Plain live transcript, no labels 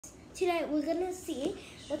today we're gonna see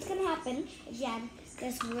what's gonna happen if you add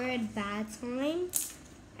this weird bad slime.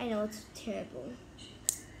 I know it's terrible.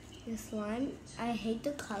 This slime, I hate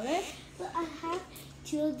the color, but I have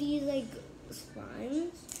two of these like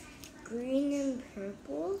slimes, green and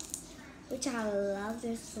purple, which I love.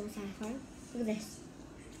 They're so satisfying. Look at this.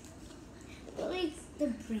 But like the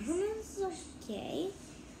brown is okay,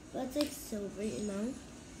 but it's like silver, you know,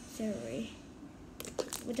 silvery,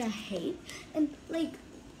 which I hate. And like,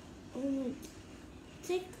 oh my, it's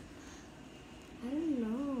like, I don't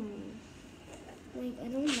know, like I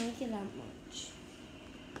don't like it that much.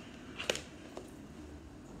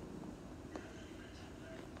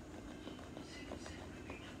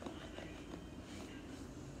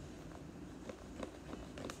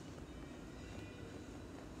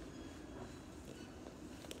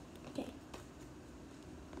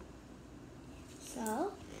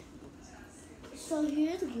 So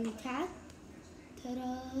here's the glue tag.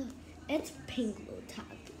 Ta-da! It's pink glue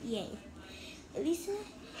tag. Yay! At least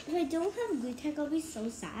if I don't have glue tag, I'll be so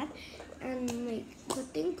sad. And like,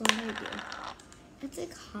 but thank God I do. It's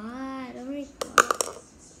like hot. Oh my God!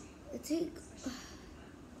 It's like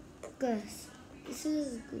this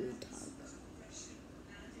is glue tag.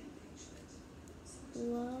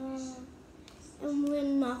 Wow! And we're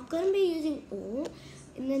not gonna be using all.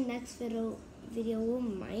 In the next video we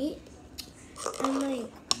might. And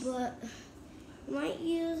like, but might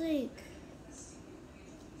use like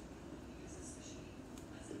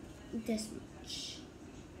this much.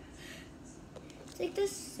 It's like the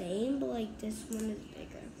same, but like this one is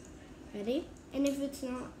bigger. Ready? And if it's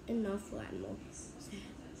not enough, we'll add more. So,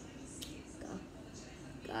 go.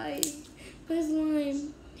 Guys, my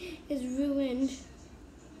slime is ruined.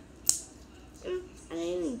 I don't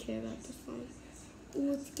even care about this slime.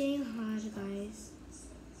 Ooh, it's getting hot, guys.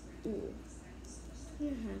 Ooh.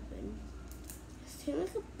 What's gonna happen? It's turning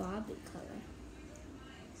like a Barbie color.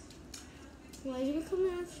 Why is it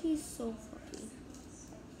becoming actually so fluffy?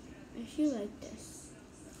 I actually like this.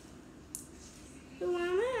 But why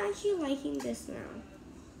am I actually liking this now?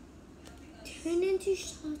 Turned into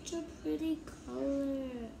such a pretty color.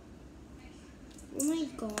 Oh my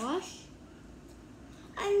gosh.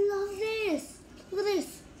 I love this. Look at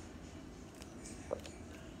this.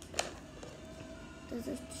 Does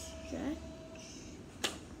it stretch?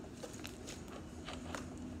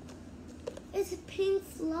 It's a pink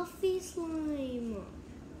fluffy slime.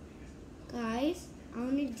 Guys, I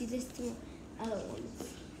want to do this to my other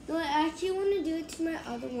ones. No, I actually want to do it to my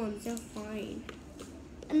other ones. They're fine.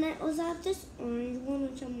 And I also have this orange one,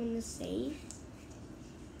 which I'm going to save.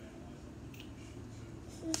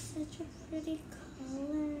 This is such a pretty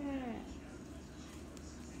color.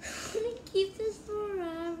 I'm going to keep this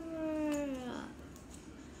forever.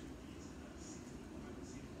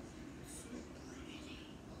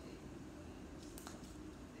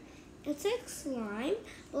 It's like slime,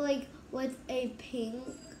 but like with a pink,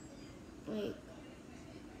 like,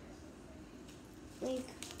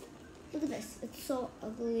 look at this. It's so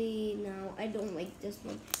ugly now. I don't like this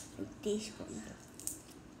one. Like this one.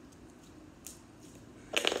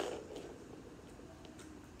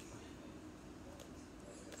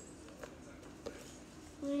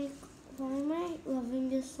 Like, why am I loving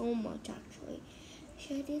this so much actually?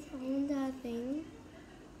 Should I do the whole entire thing?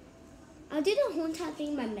 I'll do the whole entire thing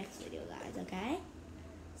in my next video, guys, okay?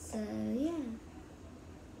 So, yeah.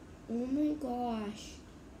 Oh my gosh.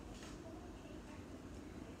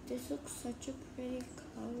 This looks such a pretty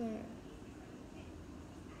color.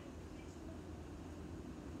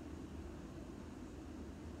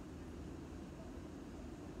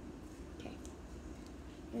 Okay.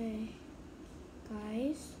 Hey,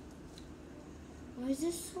 guys. Why is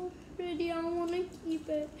this so pretty? I want to keep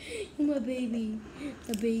it. You're my baby.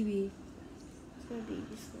 The baby. My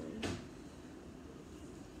baby slime.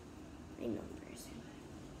 I know person.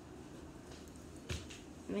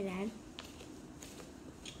 My dad.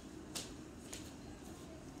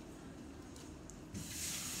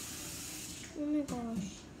 Oh my gosh.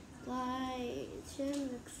 Guys, should I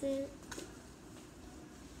mix it?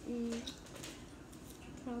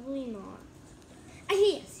 Probably not.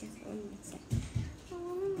 Yes, I want to mix it. I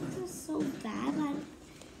want to mix it so bad, but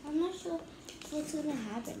I'm not sure what's going to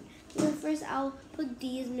happen. So first I'll put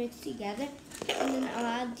these mixed together, and then I'll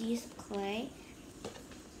add these glue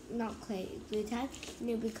tag, and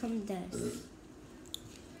it'll become this.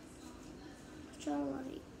 Which I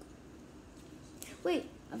like. Wait,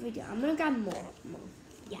 I'm gonna grab more.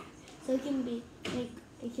 Yeah, so it can be like,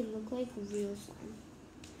 it can look like real slime.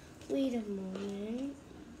 Wait a moment.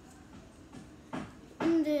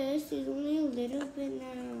 And this is only a little bit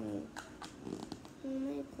now. Oh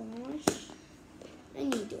my gosh. I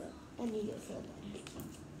need to do it. I need it for that.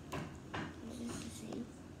 Is this the same?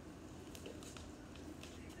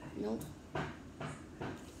 Nope.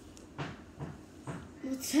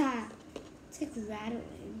 What's that? It's like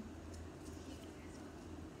rattling.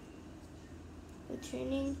 We're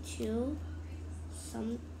turning to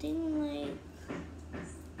something like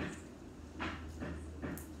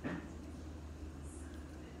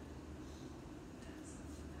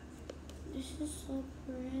this is so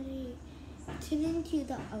pretty. Turn into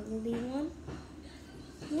the ugly one,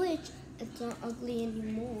 which it's not ugly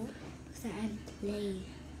anymore because I added clay.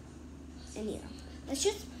 Anyhow, let's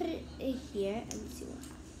just put it in here and see what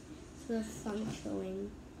happens. So the fun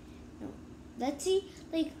showing. No, let's see.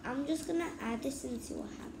 Like I'm just gonna add this and see what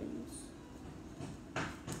happens.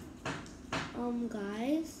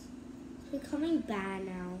 Guys, it's becoming bad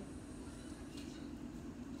now.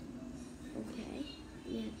 Okay,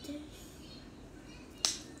 yeah, this.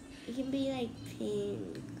 It can be like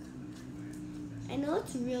pink. I know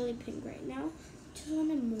it's really pink right now. Just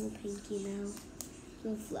want it more pinky now.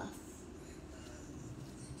 No fluff.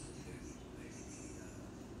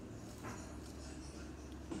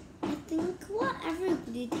 I think whatever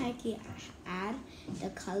glue type you add, the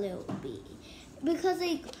color will be. Because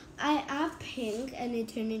like I add pink and it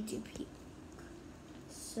turned into pink.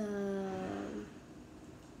 So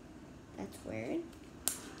that's weird.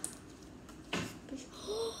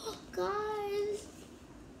 Oh, guys!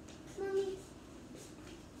 Mommy.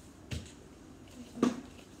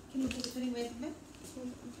 Can you put it anywhere with me?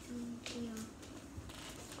 Yeah.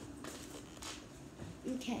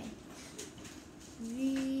 Okay.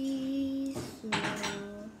 These.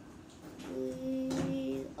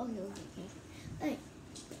 Oh no, okay. Alright.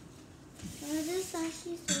 Oh, this is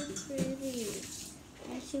actually so pretty.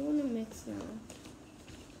 I actually want to mix now.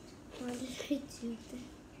 Why did I do that?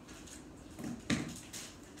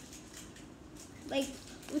 Like,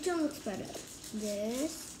 which one looks better?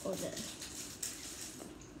 This or this?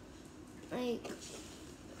 Like,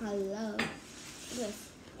 I love this.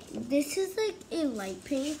 This is like a light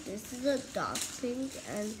pink, this is a dark pink,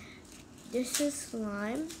 and this is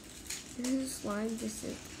slime. This is slime, this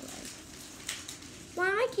is clay. Why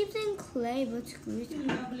am I keep saying clay but it's glue? Can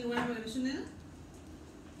you